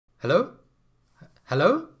Hello?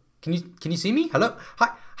 Hello? Can you see me? Hello?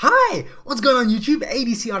 Hi! What's going on YouTube?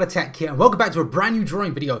 ADC Art Attack here and welcome back to a brand new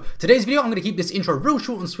drawing video. Today's video, I'm going to keep this intro real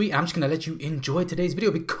short and sweet and I'm just going to let you enjoy today's video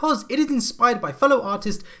because it is inspired by fellow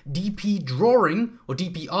artist DP Drawing or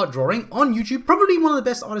DP Art Drawing on YouTube. Probably one of the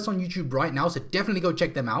best artists on YouTube right now, so definitely go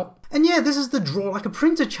check them out. And yeah, this is the Draw Like a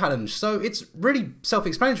Printer challenge, so it's really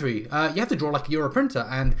self-explanatory. You have to draw like you're a printer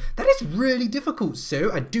and that is really difficult.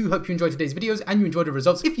 So I do hope you enjoyed today's videos and you enjoyed the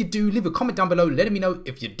results. If you do, leave a comment down below letting me know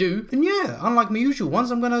if you do. And yeah, unlike my usual ones,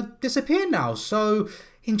 I'm going to disappear now, so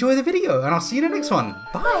enjoy the video and I'll see you in the next one.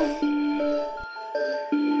 Bye!